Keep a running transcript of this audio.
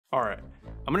All right,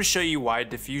 I'm gonna show you why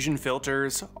diffusion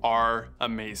filters are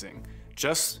amazing.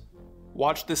 Just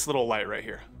watch this little light right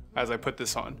here as I put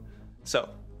this on. So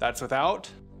that's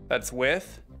without, that's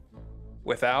with,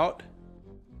 without,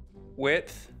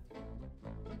 width.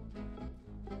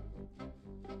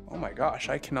 Oh my gosh,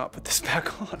 I cannot put this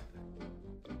back on.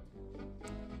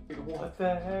 What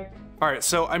the heck? All right,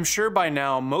 so I'm sure by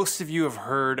now most of you have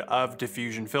heard of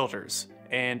diffusion filters.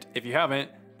 And if you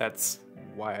haven't, that's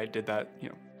why I did that,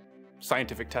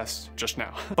 scientific test just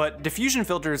now. But diffusion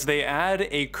filters, they add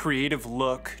a creative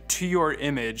look to your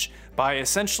image by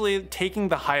essentially taking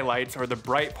the highlights or the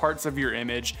bright parts of your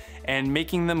image and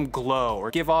making them glow or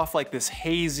give off like this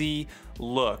hazy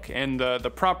look. And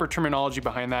the proper terminology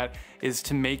behind that is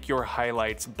to make your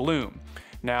highlights bloom.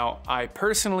 Now, I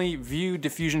personally view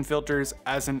diffusion filters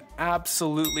as an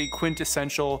absolutely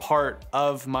quintessential part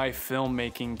of my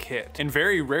filmmaking kit. And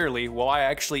very rarely will I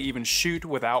actually even shoot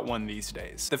without one these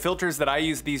days. The filters that I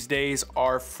use these days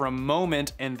are from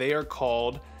Moment, and they are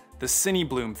called the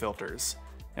Cinebloom filters.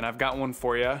 And I've got one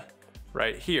for you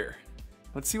right here.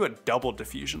 Let's see what double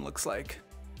diffusion looks like.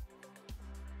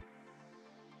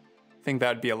 I think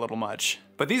that'd be a little much.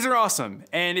 But these are awesome.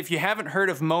 And if you haven't heard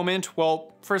of Moment,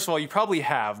 well, first of all, you probably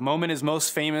have. Moment is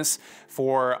most famous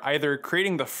for either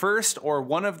creating the first or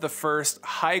one of the first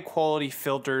high quality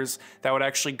filters that would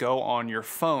actually go on your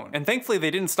phone. And thankfully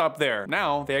they didn't stop there.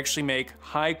 Now they actually make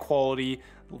high quality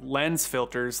lens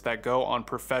filters that go on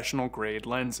professional grade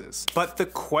lenses. But the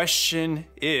question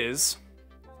is,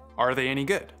 are they any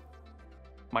good?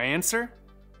 My answer?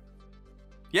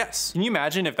 Yes. Can you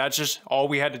imagine if that's just all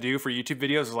we had to do for YouTube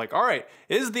videos? Is like, all right,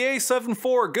 is the A7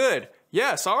 IV good?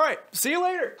 Yes, all right, see you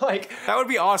later. Like, that would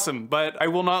be awesome, but I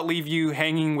will not leave you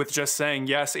hanging with just saying,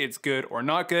 yes, it's good or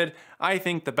not good. I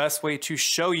think the best way to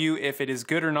show you if it is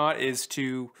good or not is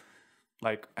to,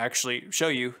 like, actually show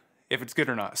you if it's good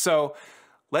or not. So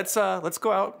let's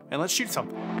go out and let's shoot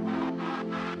something.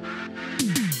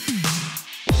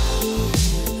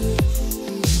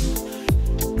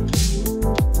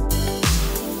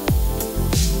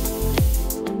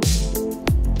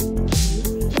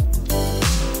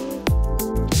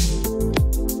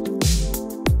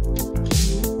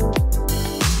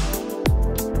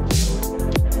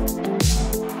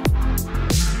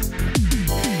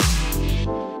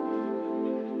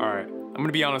 I'm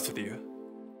gonna be honest with you.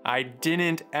 I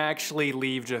didn't actually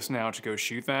leave just now to go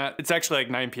shoot that. It's actually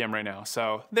like 9 p.m. right now,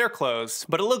 so they're closed.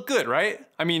 But it looked good, right?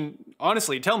 I mean,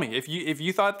 honestly, tell me if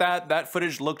you thought that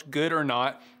footage looked good or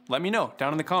not. Let me know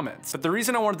down in the comments. But the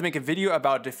reason I wanted to make a video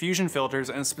about diffusion filters,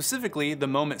 and specifically the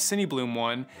Moment Cinebloom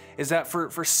one, is that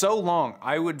for so long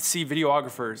I would see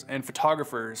videographers and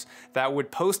photographers that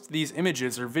would post these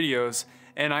images or videos,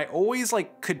 and I always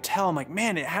like could tell, I'm like,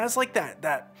 man, it has like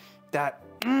that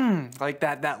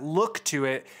look to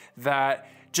it that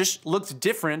just looks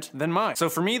different than mine. So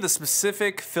for me, the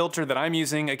specific filter that I'm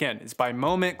using, again, is by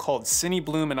Moment called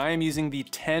Cinebloom, and I am using the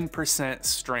 10%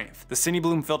 strength. The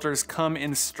Cinebloom filters come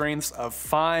in strengths of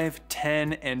 5,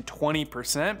 10, and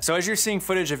 20%. So as you're seeing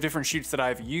footage of different shoots that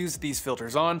I've used these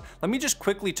filters on, let me just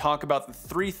quickly talk about the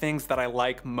 3 things that I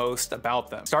like most about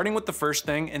them. Starting with the first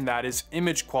thing, and that is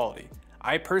image quality.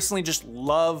 I personally just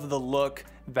love the look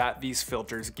that these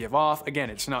filters give off. Again,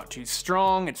 it's not too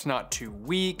strong, it's not too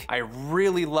weak. I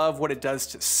really love what it does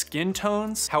to skin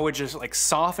tones, how it just like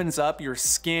softens up your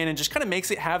skin and just kind of makes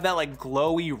it have that like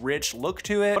glowy, rich look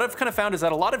to it. What I've kind of found is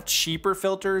that a lot of cheaper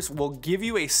filters will give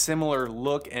you a similar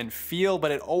look and feel,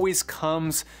 but it always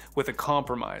comes with a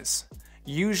compromise.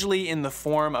 Usually in the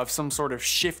form of some sort of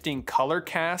shifting color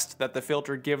cast that the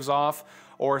filter gives off,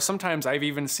 or sometimes I've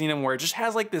even seen them where it just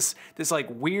has like this like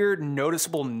weird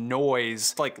noticeable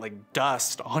noise, like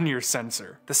dust on your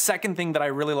sensor. The second thing that I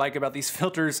really like about these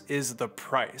filters is the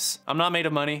price. I'm not made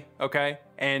of money, okay?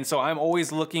 And so I'm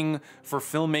always looking for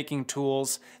filmmaking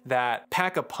tools that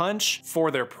pack a punch for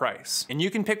their price. And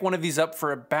you can pick one of these up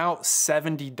for about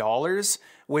 $70,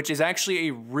 which is actually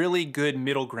a really good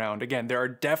middle ground. Again, there are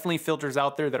definitely filters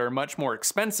out there that are much more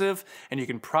expensive, and you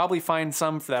can probably find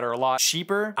some that are a lot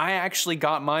cheaper. I actually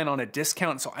got mine on a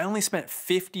discount, so I only spent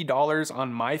 $50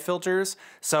 on my filters.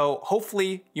 So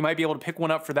hopefully you might be able to pick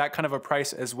one up for that kind of a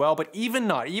price as well. But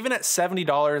even at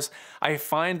 $70, I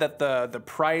find that the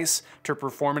price to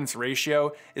performance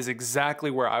ratio is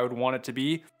exactly where I would want it to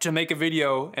be to make a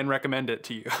video and recommend it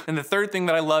to you. And the third thing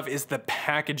that I love is the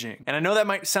packaging. And I know that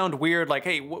might sound weird, like,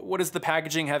 hey, what does the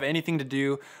packaging have anything to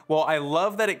do? Well, I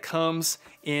love that it comes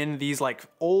in these like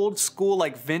old school,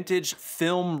 like vintage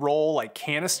film roll, like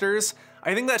canisters.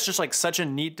 I think that's just like such a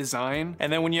neat design.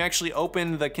 And then when you actually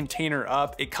open the container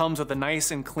up, it comes with a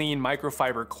nice and clean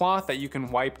microfiber cloth that you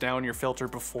can wipe down your filter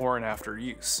before and after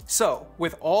use. So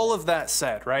with all of that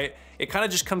said, right, it kind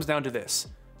of just comes down to this.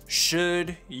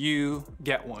 Should you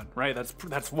get one, right?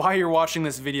 That's why you're watching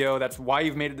this video. That's why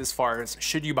you've made it this far, is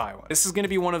should you buy one? This is gonna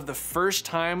be one of the first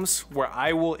times where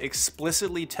I will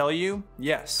explicitly tell you,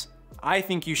 yes, I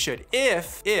think you should,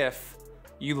 if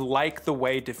you like the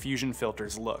way diffusion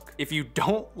filters look. If you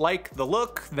don't like the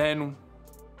look, then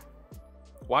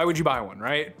why would you buy one,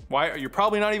 right? You're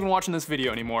probably not even watching this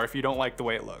video anymore if you don't like the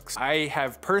way it looks. I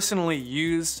have personally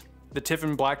used the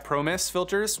Tiffin Black Pro Mist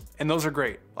filters, and those are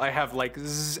great. I have like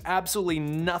absolutely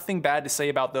nothing bad to say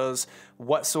about those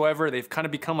whatsoever. They've kind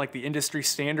of become like the industry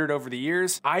standard over the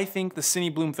years. I think the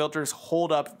Cinebloom filters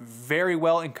hold up very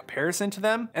well in comparison to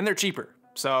them, and they're cheaper.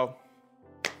 So,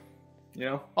 you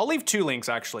know, I'll leave 2 links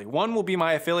actually. One will be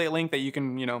my affiliate link that you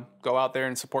can, you know, go out there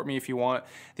and support me if you want.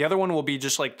 The other one will be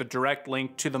just like the direct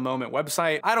link to the Moment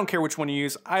website. I don't care which one you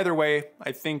use. Either way,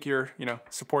 I think you're, you know,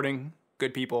 supporting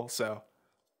good people, so.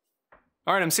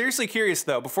 All right, I'm seriously curious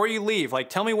though, before you leave, like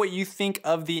tell me what you think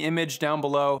of the image down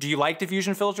below. Do you like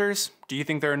diffusion filters? Do you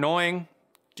think they're annoying?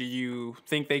 Do you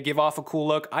think they give off a cool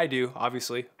look? I do,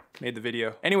 obviously, made the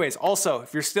video. Anyways, also,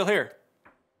 if you're still here,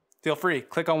 feel free,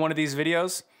 click on one of these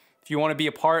videos. If you wanna be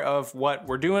a part of what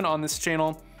we're doing on this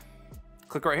channel,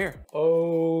 click right here.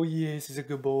 Oh yes, he's a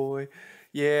good boy.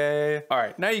 Yeah. All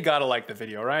right, now you gotta like the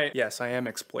video, right? Yes, I am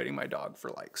exploiting my dog for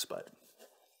likes, but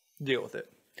deal with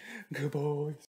it. Good boy.